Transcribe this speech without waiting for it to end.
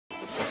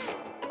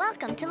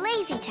Welcome to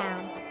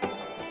LazyTown.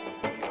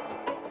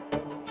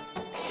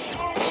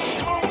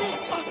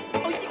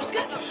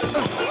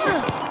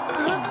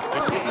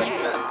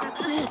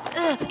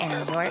 And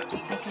your...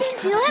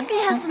 Stingy, let me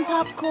have some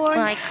popcorn.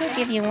 Well, I could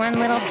give you one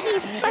little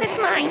piece, but it's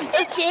mine.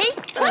 Stingy,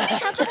 let me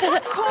have the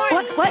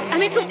popcorn. What? I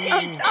need some...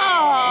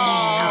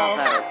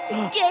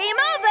 Game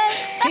over.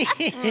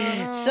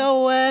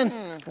 So,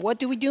 what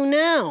do we do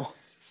now?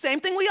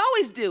 Same thing we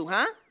always do,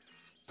 huh?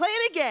 Play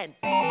it again.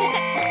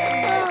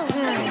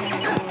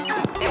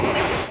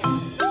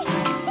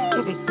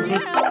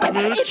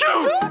 It's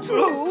true.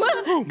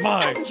 Oh,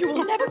 my. And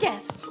you'll never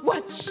guess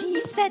what she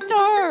said to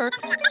her.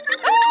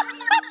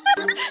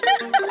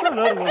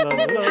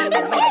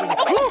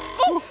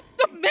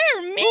 The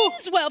mayor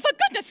means well, for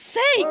goodness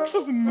sakes.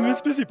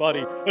 Miss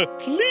Busybody,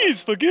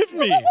 please forgive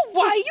me.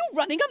 Why are you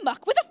running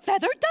amok with a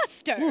feather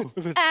duster?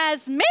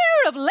 As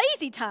mayor of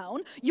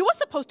LazyTown, you are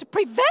supposed to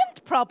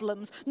prevent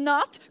problems,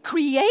 not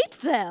create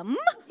them.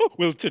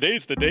 Well,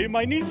 today's the day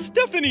my niece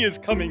Stephanie is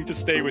coming to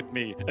stay with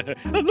me.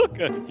 Look,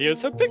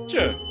 here's her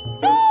picture.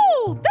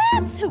 Oh,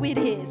 that's who it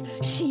is.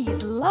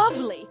 She's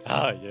lovely.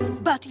 Ah, yes.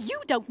 But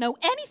you don't know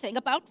anything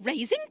about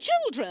raising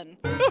children.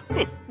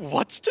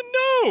 What's to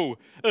know?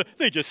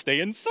 They just stay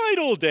inside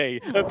all day,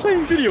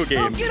 playing video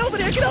games. Oh, get over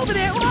there, get over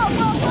there. Whoa,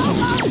 whoa, whoa,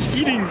 whoa.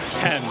 Eating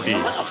candy.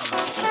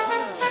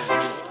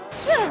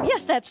 Well,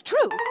 yes, that's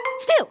true.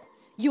 Still,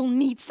 you'll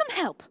need some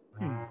help.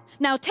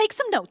 Now take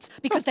some notes,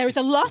 because there is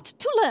a lot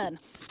to learn.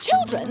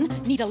 Children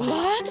need a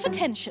lot of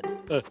attention.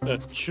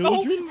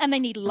 Children? Oh, and they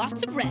need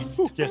lots of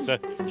rest. Yes,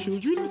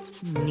 children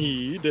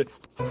need...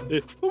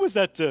 what was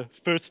that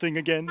first thing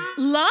again?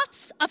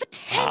 Lots of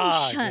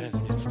attention.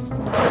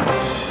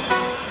 Yes.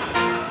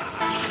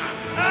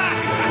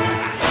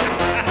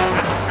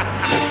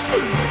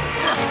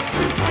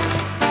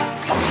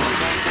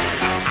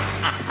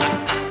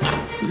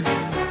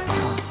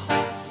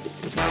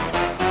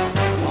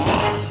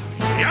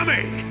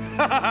 Yummy!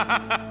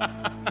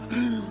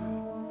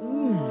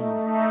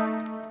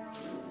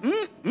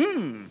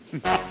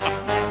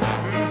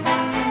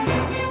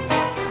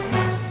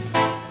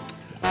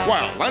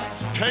 Well,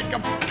 let's take a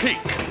peek.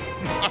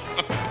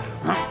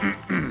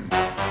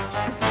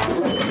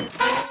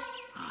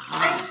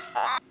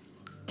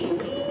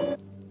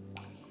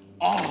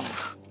 Oh,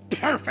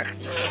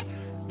 perfect.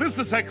 This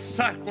is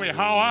exactly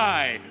how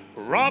I,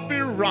 Robbie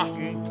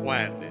Rotten,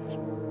 planned it.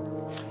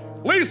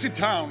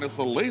 LazyTown is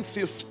the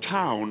laziest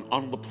town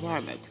on the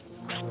planet.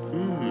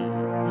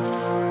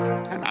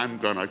 And I'm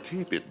gonna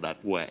keep it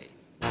that way.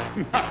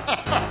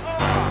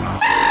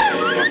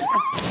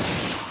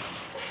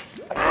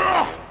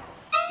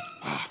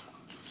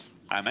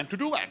 I meant to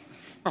do that.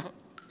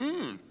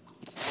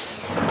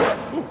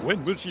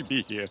 When will she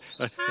be here?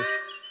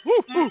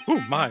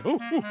 My.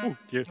 Oh,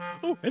 dear.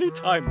 Oh, any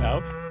time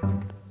now.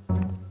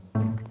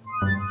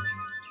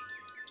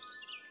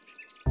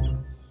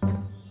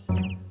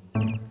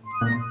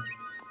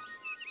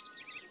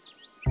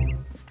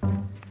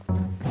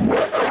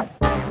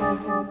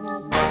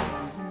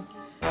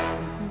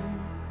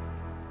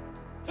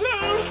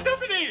 Hello,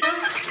 Stephanie!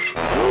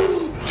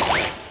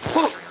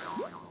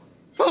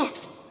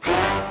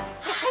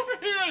 Over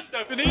here,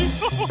 Stephanie!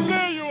 Oh,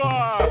 there you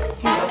are!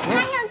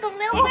 Hi, Uncle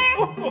Milburn.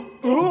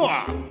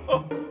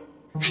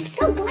 I'm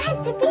so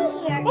glad to be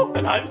here. Oh,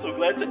 and I'm so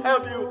glad to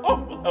have you. Oh,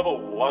 we'll have a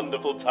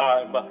wonderful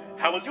time.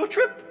 How was your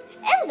trip?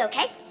 It was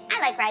okay. I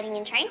like riding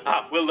in trains.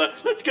 Well,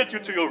 let's get you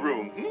to your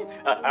room.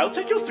 I'll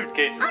take your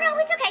suitcase. Oh, no,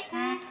 it's okay.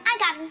 I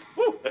got him.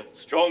 Ooh,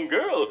 strong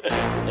girl.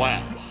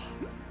 Well,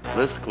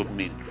 this could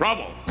mean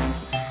trouble.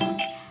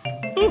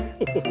 Oh,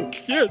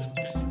 yes.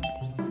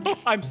 Oh,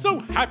 I'm so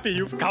happy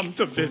you've come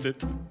to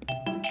visit.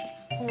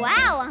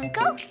 Wow,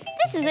 Uncle.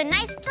 This is a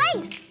nice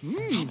place.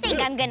 I think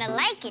I'm gonna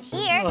like it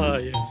here.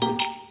 Yes.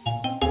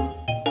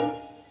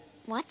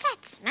 What's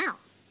that smell?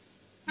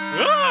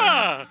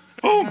 Ah!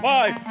 Oh,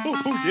 my.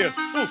 Oh, dear.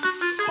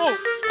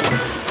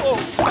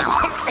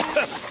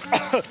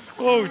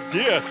 Oh,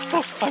 dear.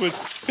 Oh, I was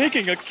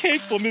baking a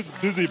cake for Miss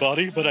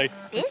Busybody, but I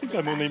think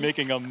I'm only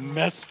making a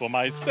mess for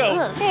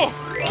myself.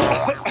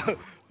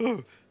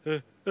 Why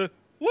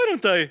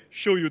don't I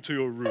show you to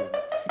your room?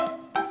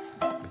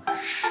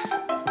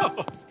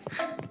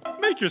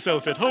 Make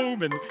yourself at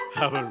home and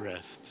have a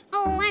rest.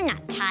 Oh, I'm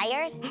not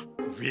tired.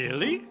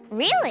 Really?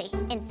 Really?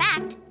 In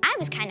fact, I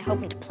was kind of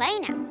hoping to play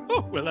now.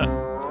 Oh, well,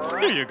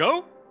 here you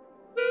go.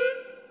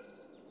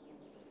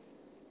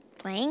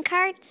 Playing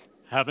cards?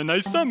 Have a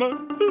nice summer.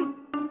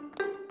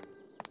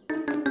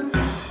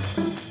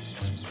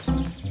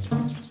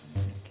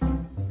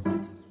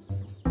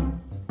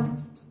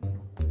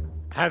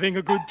 Having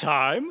a good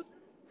time?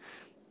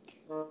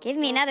 Give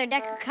me another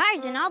deck of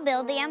cards and I'll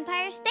build the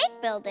Empire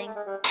State Building.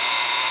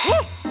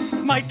 Oh,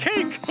 my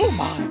cake! Oh,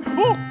 my!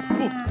 Oh.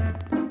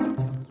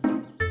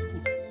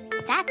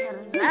 That's a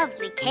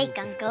lovely cake,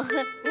 Uncle.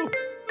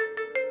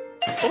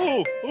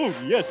 Oh,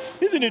 yes.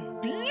 Isn't it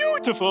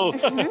beautiful?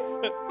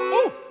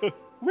 Oh,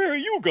 where are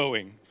you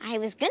going? I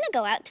was gonna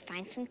go out to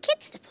find some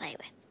kids to play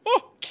with.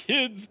 Oh,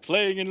 kids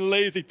playing in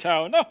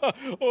LazyTown.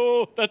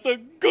 Oh, that's a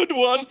good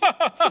one.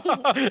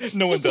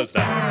 No one does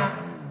that.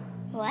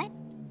 What?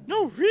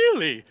 No,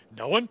 really.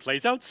 No one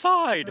plays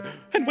outside.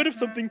 And what if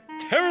something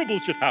terrible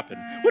should happen?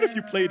 What if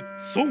you played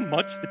so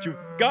much that you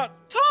got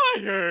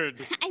tired?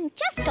 I'm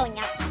just going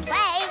out to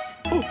play.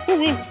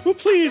 Oh,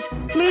 please,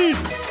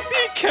 please,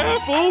 be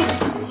careful.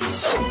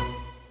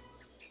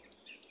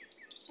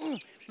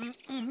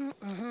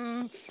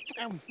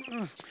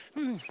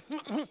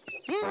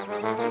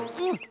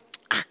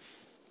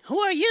 Who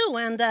are you,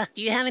 and do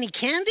you have any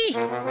candy?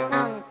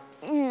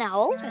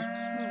 No.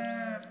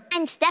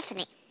 I'm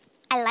Stephanie.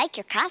 I like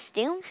your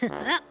costume.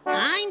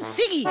 I'm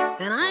Ziggy,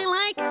 and I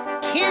like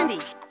candy.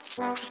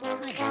 I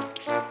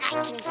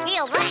can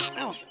feel that.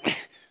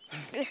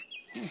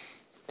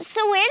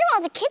 So where do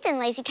all the kids in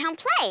LazyTown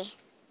play?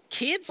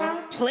 Kids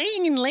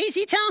playing in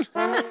LazyTown?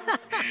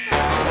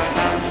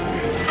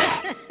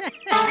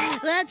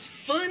 That's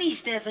funny,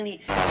 Stephanie.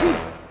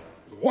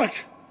 What?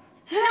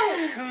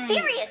 No,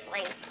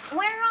 seriously.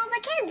 Where are all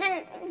the kids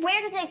and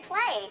where do they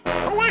play?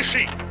 Who is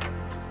she?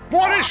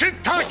 What is she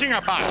talking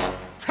about?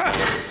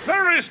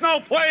 There is no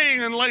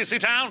playing in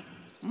LazyTown.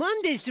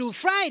 Mondays through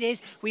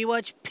Fridays, we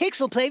watch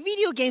Pixel play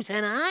video games,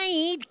 and I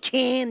eat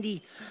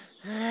candy.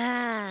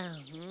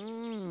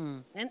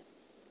 And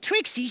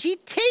Trixie, she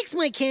takes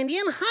my candy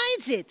and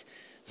hides it.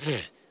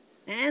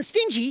 And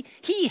Stingy,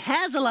 he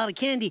has a lot of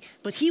candy,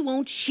 but he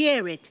won't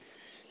share it.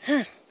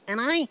 And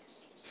I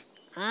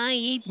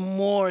eat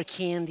more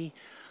candy.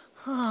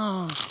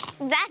 Oh.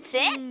 That's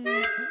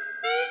it?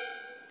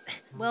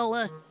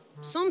 Well,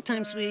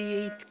 sometimes we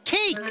eat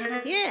cake,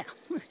 yeah.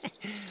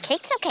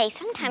 Cake's okay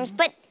sometimes,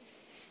 but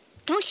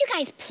don't you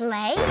guys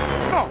play?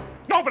 No,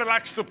 nobody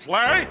likes to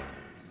play.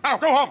 Now,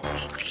 go home.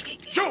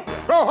 Shoo,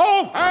 go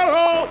home.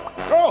 Hello,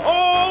 go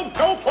home.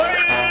 No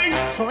playing.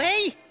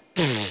 Play?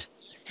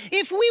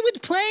 If we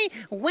would play,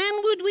 when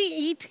would we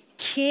eat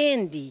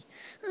candy?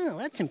 Oh,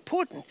 that's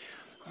important.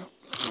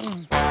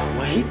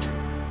 Wait.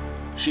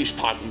 She's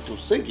talking to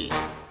Ziggy.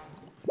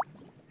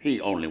 He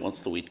only wants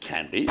to eat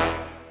candy.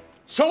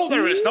 So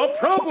there is no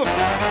problem.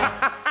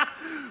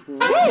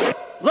 Woo!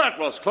 That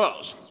was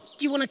close.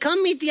 Do you want to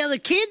come meet the other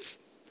kids?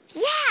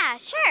 Yeah,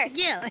 sure.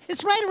 Yeah,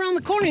 it's right around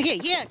the corner here.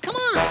 Yeah, come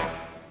on.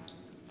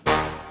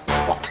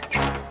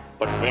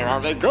 But where are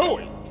they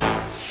going?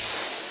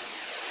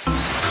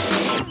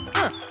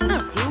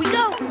 Here we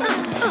go.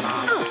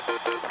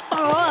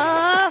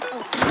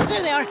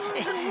 There they are.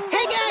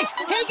 Hey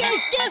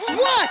guys, guess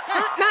what?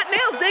 Not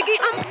now, Ziggy.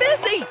 I'm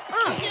busy.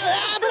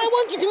 But I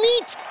want you to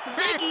meet.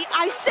 Ziggy,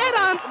 I said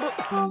I'm...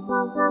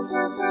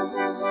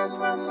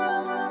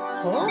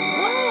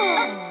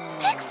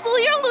 Pixel,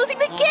 you're losing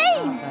the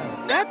game.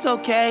 That's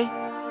okay.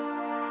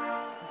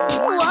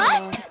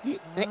 What?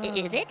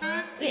 Is it?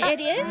 It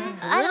is?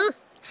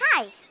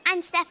 Hi,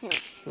 I'm Stephanie,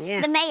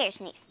 Yeah. the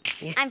mayor's niece.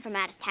 I'm from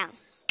out of town.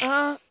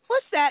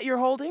 What's that you're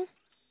holding?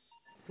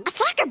 A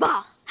soccer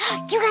ball.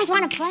 You guys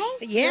want to play?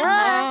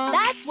 Yeah.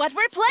 That's what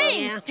we're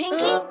playing, Yeah.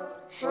 Pinky.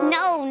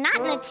 No, not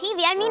in the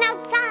TV. I mean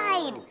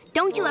outside.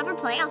 Don't you ever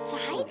play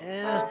outside?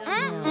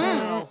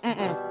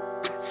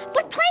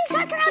 But playing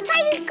soccer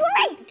outside is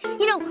great.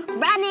 You know,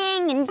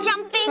 running and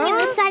jumping in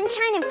the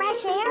sunshine and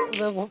fresh air.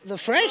 The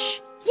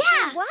fresh?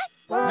 Yeah. What?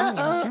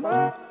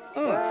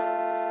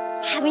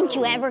 Haven't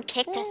you ever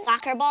kicked a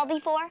soccer ball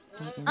before?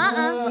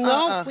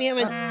 No, we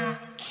haven't.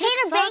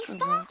 Hit a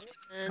baseball?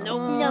 No.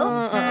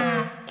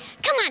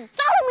 Come on,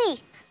 follow me.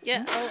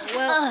 Yeah.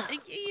 Well.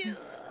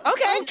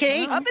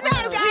 Okay. Up and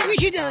down, guys. We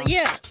should.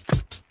 Yeah.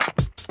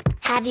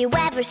 Have you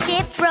ever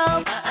skipped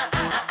rope?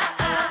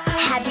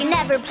 Have you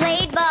never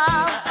played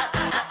ball?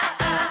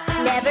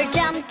 Never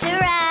jumped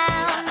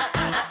around?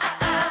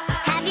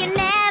 Have you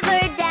never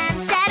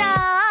danced at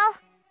all?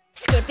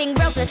 Skipping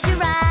rope left to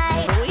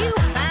right, Real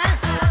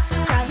fast.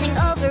 crossing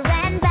over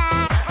and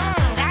back.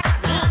 That's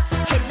neat.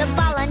 Hit the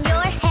ball on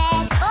your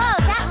head. Oh,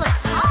 that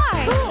looks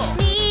hard.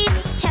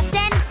 Knees, chest,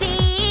 and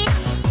feet.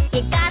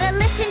 You gotta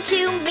listen to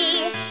me.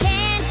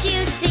 Can't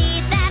you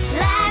see that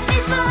life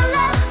is full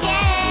of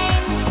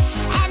games?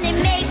 And they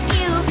make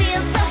you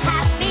feel so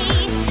happy.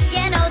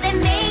 You know they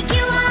make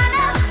you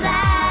wanna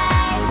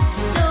fly.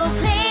 So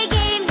play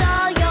games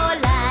all your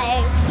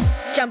life.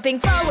 Jumping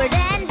forward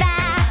and back.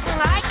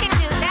 I can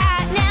do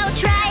that. Now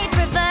try it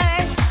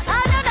reverse.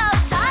 Oh, no,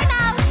 time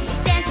out.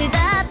 Dance to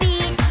the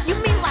beat. You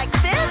mean like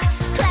this?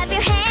 Clap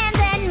your hands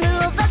and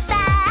move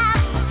about.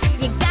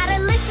 You gotta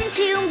listen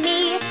to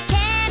me.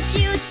 Can't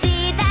you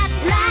see that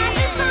life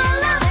is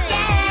full of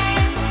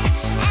games?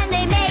 And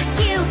they make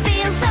you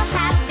feel so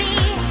happy.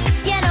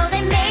 You know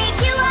they make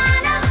you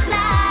wanna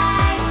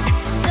fly.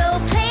 So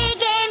play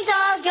games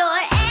all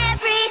your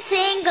every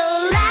single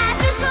life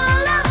is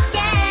full of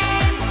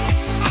games.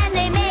 And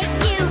they make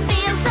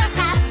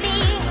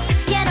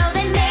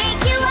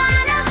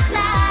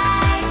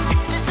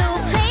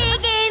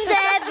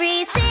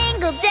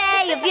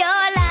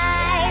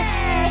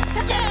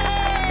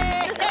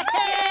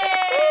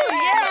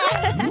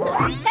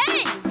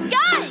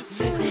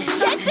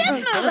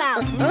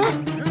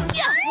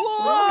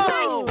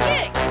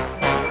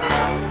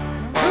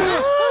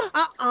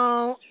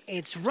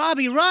It's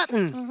Robbie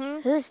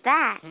Rotten. Who's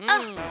that?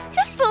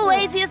 Just the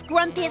laziest,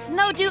 grumpiest,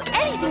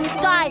 no-do-anythingest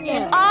guy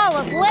in all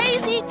of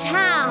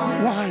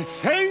LazyTown. Why,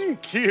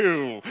 thank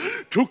you.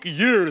 Took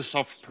years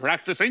of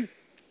practicing.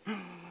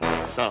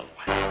 So,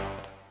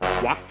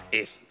 what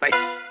is this?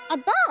 A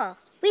ball.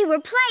 We were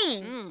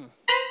playing.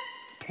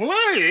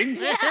 Playing?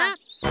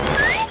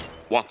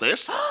 What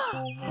this?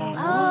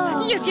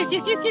 Yes.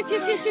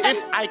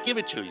 If I give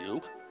it to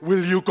you,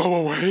 will you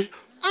go away?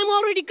 I'm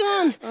already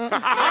gone.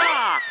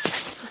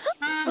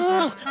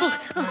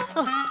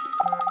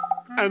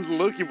 And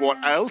look at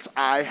what else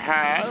I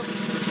have.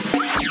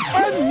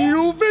 A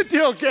new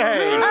video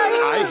game.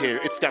 I hear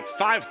it's got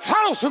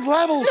 5,000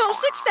 levels. No,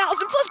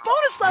 6,000 plus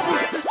bonus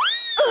levels.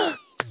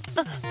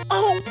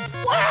 Oh,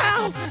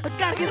 wow. I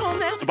gotta get home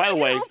now. By the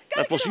way,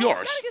 that was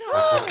yours.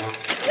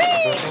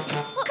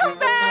 Come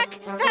back!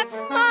 That's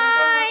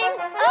mine!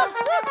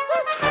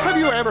 Have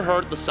you ever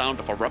heard the sound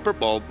of a rubber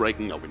ball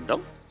breaking a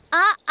window?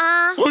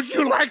 Uh-uh. Would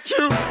you like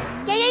to?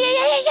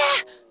 Yeah.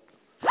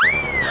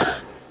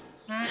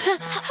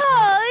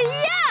 Oh,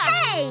 yeah!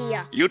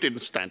 Hey! You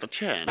didn't stand a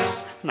chance.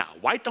 Now,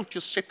 why don't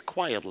you sit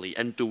quietly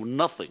and do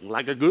nothing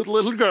like a good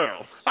little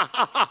girl? Ha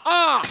ha ha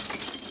ha!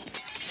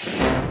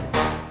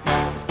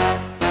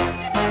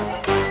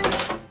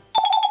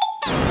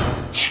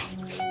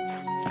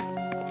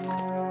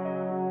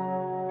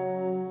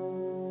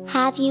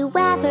 Have you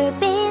ever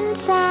been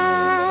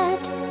sad?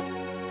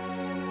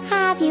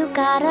 Have you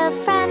got a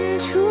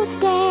friend who's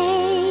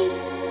gay?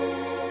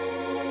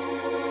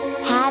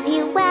 Have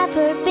you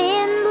ever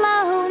been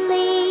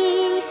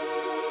lonely?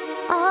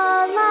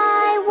 All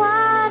I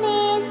want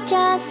is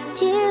just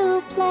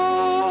to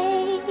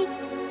play.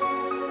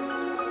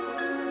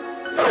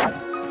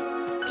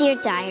 Dear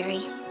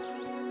Diary,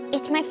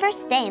 it's my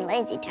first day in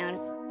LazyTown.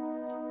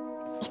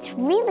 It's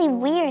really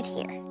weird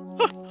here.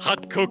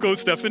 Hot cocoa,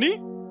 Stephanie?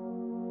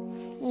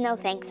 No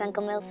thanks,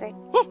 Uncle Milford.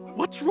 Oh,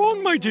 what's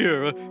wrong, my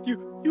dear?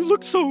 You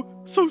look so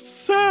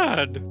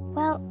sad.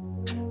 Well,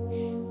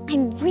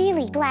 I'm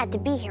really glad to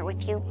be here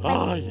with you, but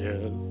Ah,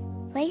 yes.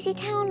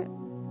 LazyTown,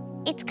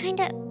 it's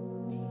kinda...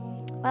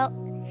 well,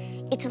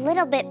 it's a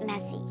little bit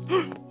messy.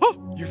 Oh,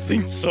 you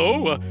think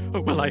so?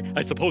 Well,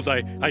 I suppose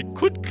I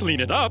could clean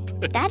it up.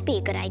 That'd be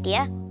a good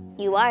idea.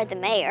 You are the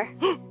mayor.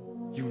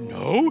 You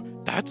know,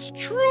 that's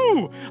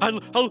true.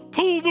 I'll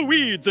pull the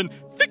weeds and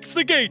fix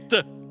the gate.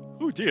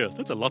 Oh dear,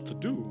 that's a lot to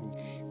do.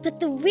 But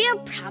the real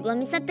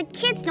problem is that the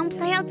kids don't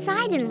play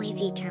outside in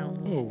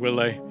LazyTown. Oh, well,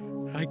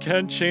 I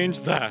can't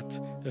change that.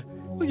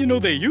 Well, you know,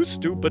 they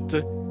used to, but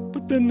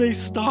then they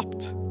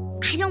stopped.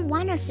 I don't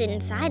want to sit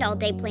inside all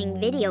day playing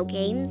video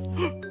games.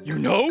 You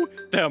know,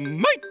 there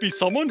might be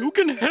someone who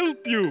can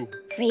help you.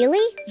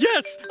 Really?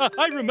 Yes,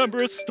 I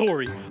remember a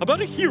story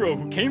about a hero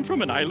who came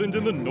from an island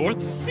in the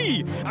North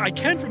Sea. I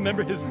can't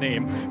remember his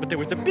name, but there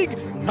was a big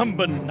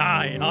number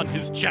 9 on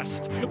his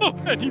chest. Oh,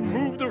 and he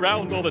moved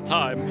around all the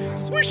time.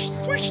 Swish,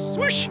 swish,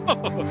 swish.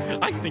 Oh,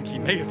 I think he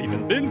may have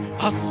even been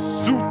a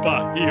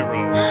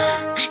superhero.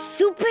 A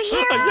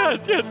superhero?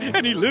 Yes,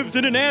 and he lives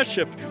in an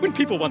airship. When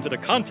people wanted to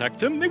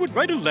contact him, they would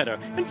write a letter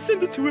and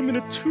send it to him in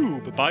a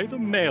tube by the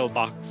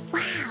mailbox.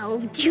 Wow,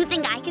 do you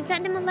think I could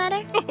send him a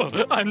letter? Oh,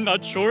 I'm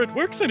not sure it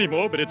works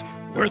anymore, but it's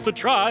worth a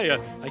try.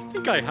 I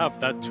think I have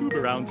that tube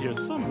around here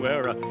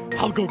somewhere.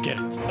 I'll go get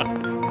it.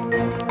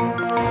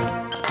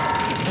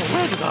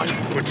 Where did I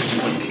put it?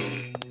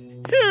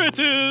 Here it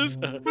is.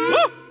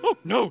 Oh,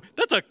 no,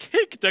 that's a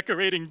cake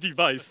decorating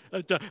device.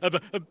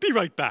 Be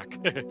right back.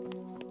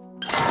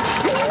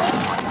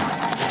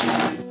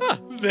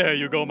 There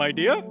you go, my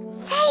dear.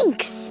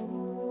 Thanks.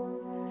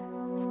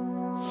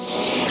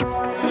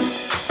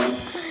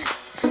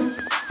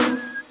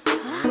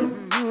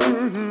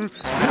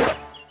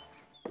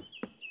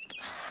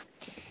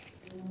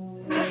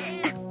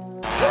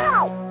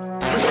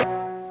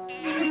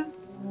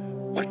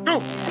 What?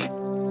 No!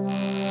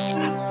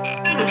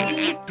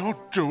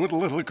 Don't do it,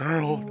 little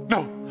girl.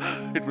 No,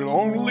 it will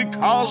only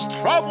cause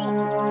trouble.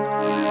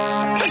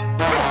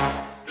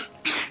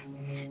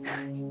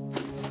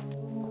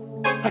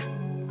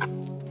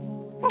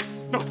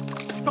 No,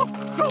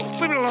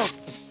 leave it alone.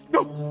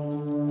 No.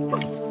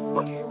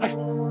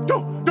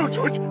 Don't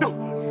do it. No.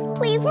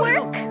 Please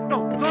work.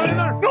 No, not in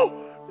there. No.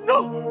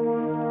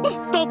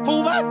 Don't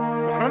pull that.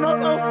 No.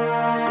 No.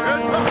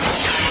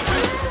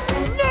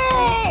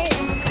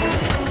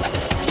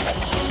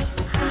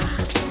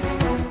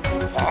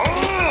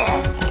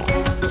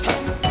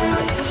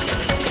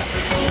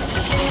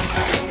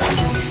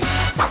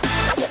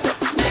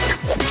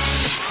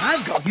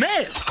 I've got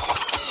mail.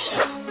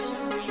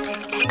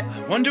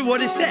 I wonder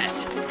what it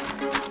says.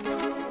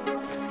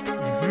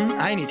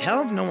 I need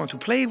help, no one to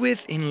play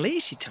with in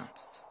LazyTown.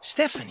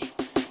 Stephanie.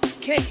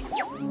 Okay.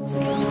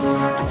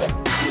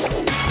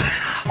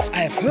 I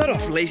have heard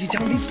of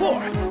LazyTown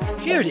before.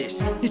 Here it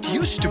is. It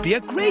used to be a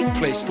great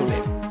place to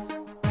live.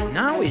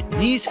 Now it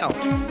needs help.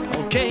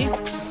 Okay.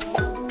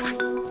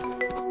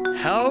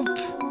 Help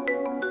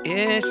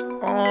is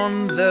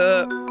on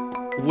the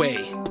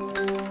way.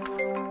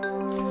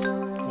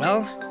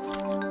 Well,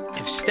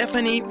 if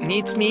Stephanie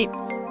needs me,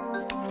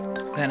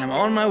 then I'm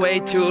on my way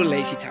to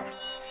LazyTown.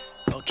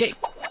 Okay,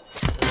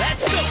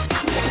 let's go.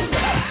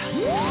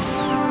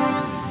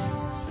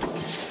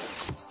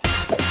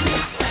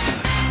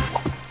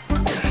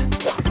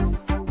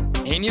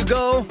 In you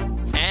go,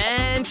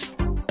 and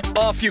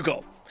off you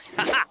go.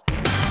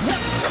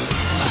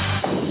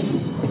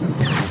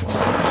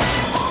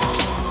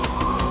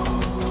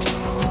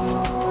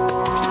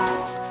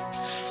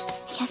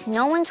 Guess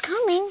no one's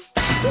coming.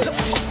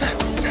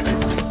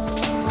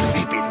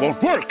 Maybe it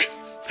won't work.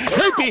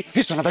 Maybe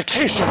he's on a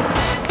vacation.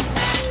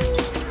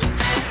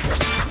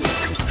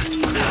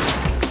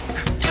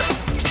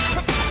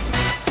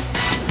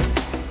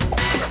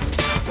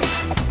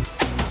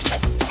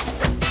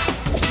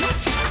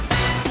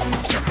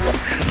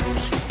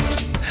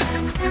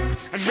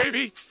 And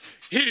maybe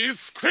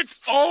he's quit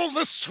all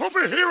the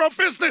superhero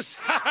business.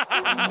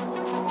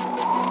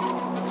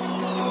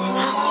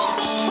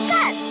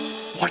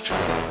 What's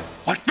that?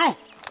 What? No.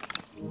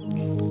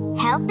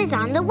 Help is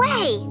on the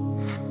way.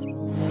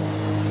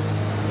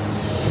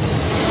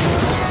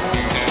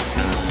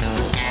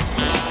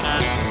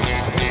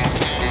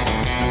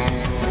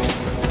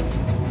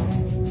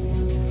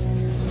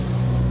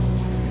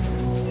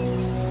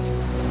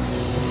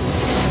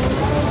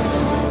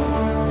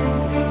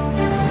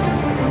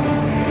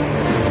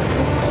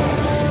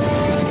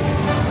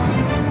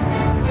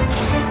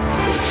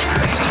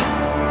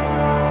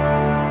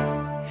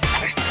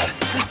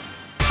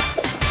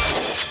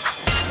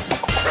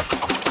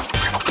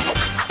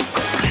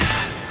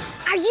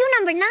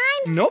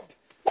 Nope.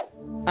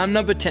 I'm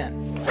number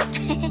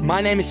 10.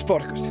 My name is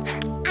Sportacus.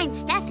 I'm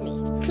Stephanie.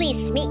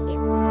 Pleased to meet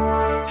you.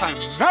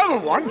 Another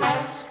one?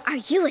 Are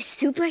you a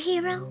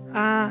superhero?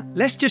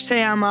 Let's just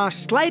say I'm a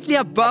slightly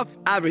above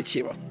average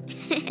hero.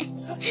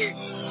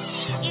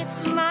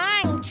 It's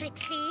mine,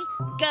 Trixie.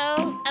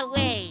 Go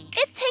away.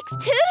 It takes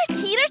two to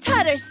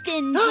teeter-totter,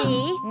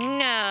 Stingy.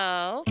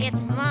 No,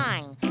 it's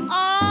mine.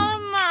 All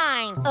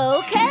mine.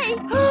 Okay.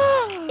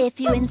 If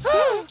you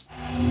insist.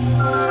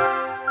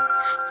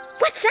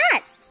 What's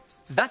that?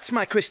 That's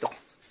my crystal.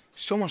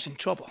 Someone's in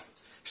trouble.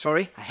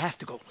 Sorry, I have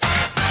to go.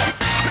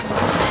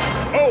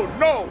 Oh,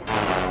 no!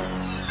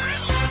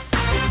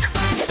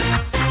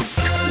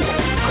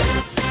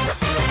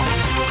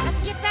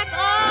 Get back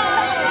on!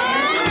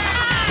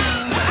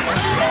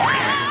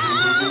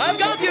 I've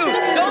got you!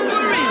 Don't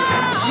worry!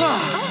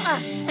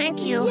 Thank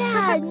you.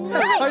 Yeah,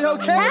 nice. Are you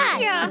okay?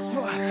 Yeah.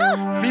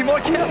 Be more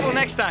careful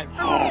next time.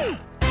 Wow,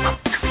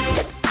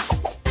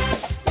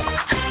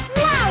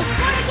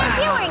 Sportacus,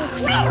 you were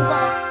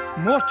incredible.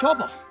 More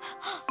trouble.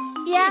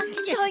 Yeah. Can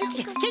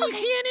you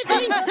see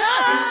anything?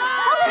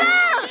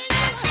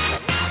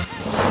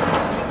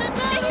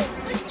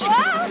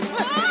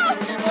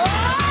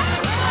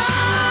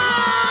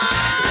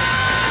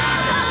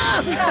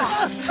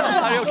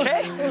 Are you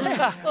okay?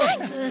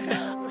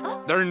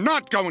 They're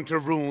not going to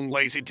ruin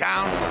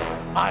LazyTown.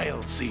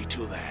 I'll see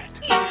to that.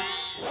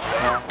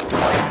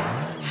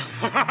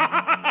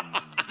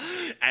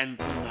 And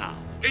now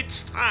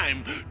it's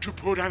time to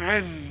put an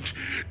end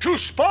to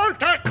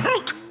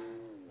Sportacus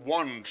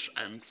once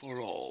and for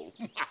all.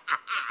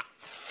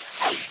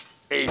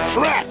 A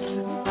trap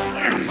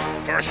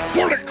for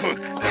Sportacus.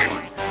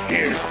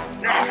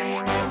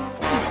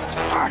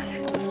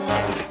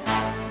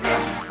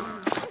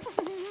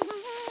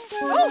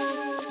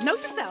 Oh,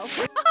 note to self.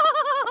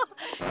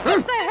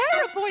 It's a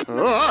hair appointment.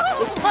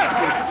 It's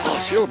messy. Oh,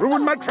 she'll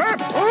ruin my trap.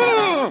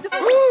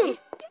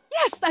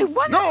 Yes, a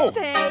wonderful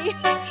day.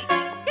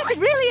 Yes, it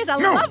really is a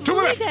No, to the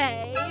lovely left.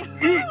 day.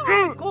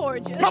 Oh,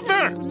 gorgeous. Not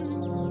there.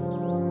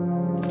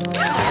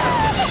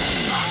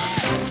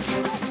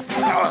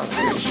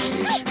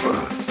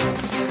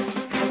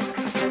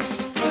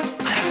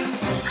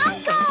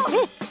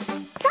 Uncle!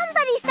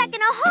 Somebody's stuck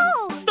in a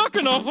hole. Stuck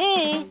in a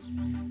hole?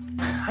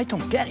 I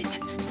don't get it.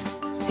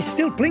 It's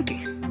still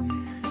blinking.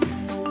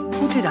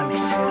 Who did I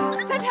miss?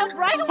 Send help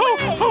right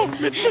away. Oh,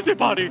 Miss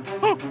Busybody.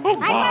 Oh,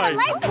 I brought a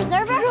my. life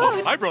preserver.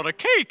 I brought a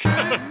cake.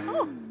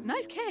 Oh,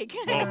 nice cake.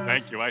 Oh,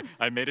 thank you.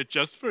 I made it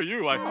just for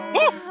you.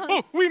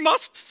 Oh, we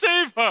must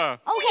save her.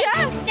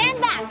 Okay, stand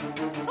back.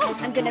 Oh,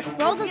 I'm gonna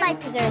throw the life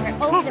preserver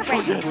over the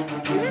branch.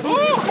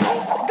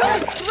 Go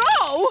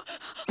throw!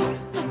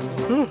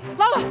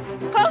 Lola,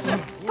 closer,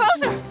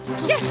 closer.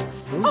 Yes.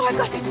 Oh, I've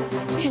got it.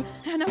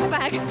 Another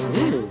bag.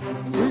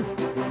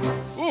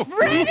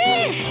 Ready?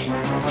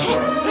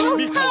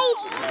 Hold tight.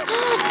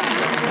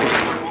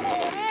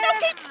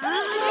 Okay.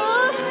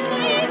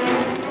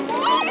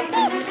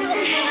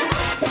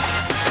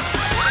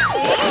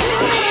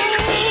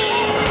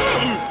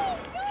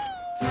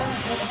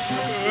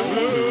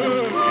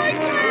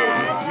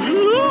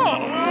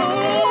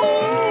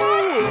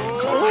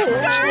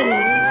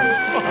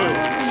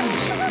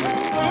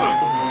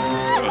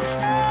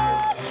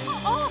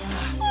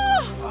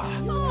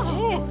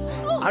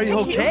 Are you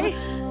okay?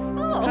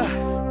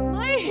 Oh,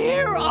 my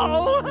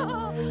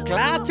hero.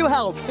 glad to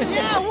help.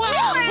 Yeah,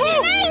 wow!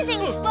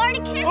 Amazing,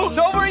 Sportacus!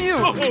 So are you.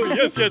 Oh,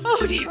 yes, yes.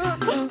 Oh, dear.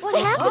 What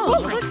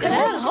happened?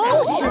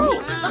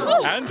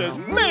 And as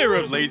mayor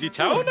of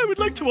LazyTown, I would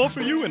like to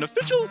offer you an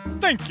official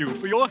thank you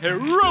for your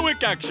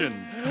heroic actions.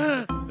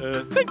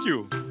 Thank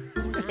you.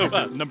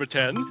 Number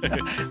 10.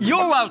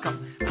 You're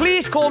welcome.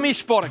 Please call me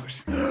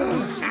Sportacus.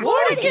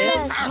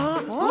 Sportacus?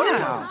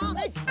 Wow.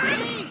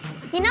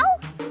 You know,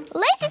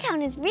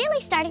 LazyTown is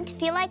really starting to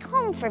feel like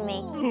home for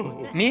me.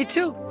 Me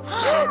too.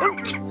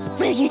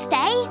 Will you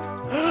stay?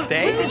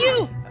 Stay? Will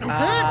you?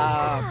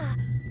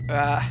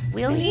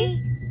 Will he?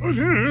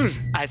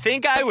 I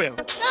think I will.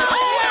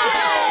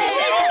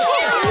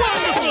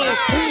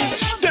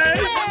 Stay?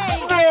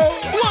 No!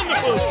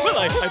 Wonderful! Well,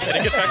 I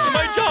better get back to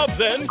my job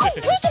then. Oh,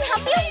 we can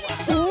help you.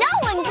 No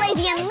one's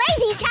lazy in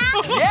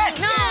LazyTown. Yes!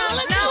 No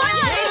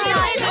one's lazy.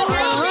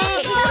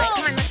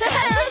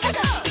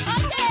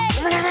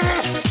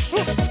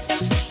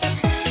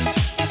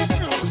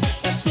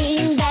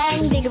 Bing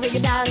bang, digga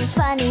dong,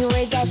 funny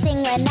words I sing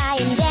when I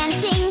am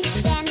dancing,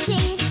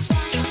 dancing.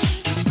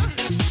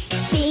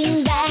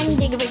 Bing bang,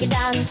 digga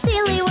dong,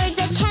 silly words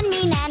that can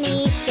mean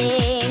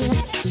anything.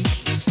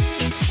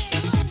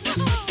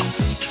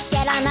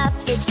 Get on up,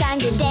 it's time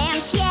to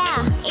dance,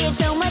 yeah. It's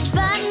so much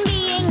fun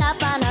being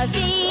up on our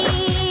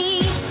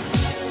feet.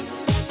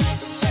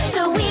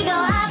 So we go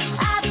up,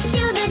 up,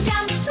 do the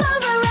jump,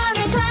 move around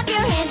and clap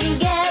your hands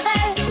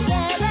together,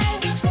 together.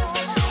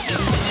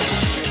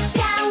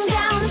 Down,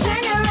 down,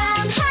 turn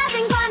around,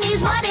 having fun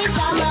is what it's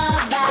all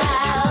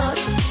about.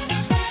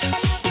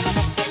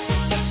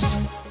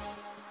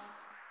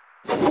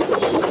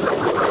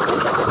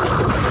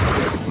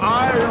 I,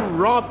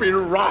 Robbie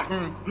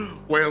Rotten,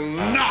 will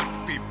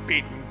not be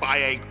beaten by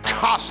a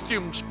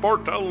costume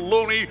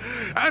sportaloonie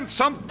and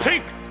some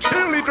pink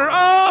cheerleader.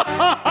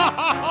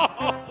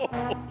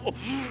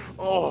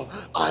 Oh,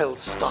 I'll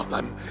stop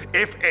him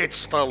if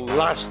it's the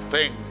last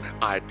thing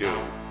I do.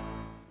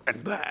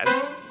 And then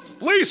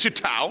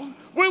LazyTown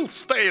will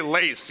stay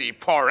lazy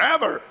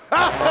forever.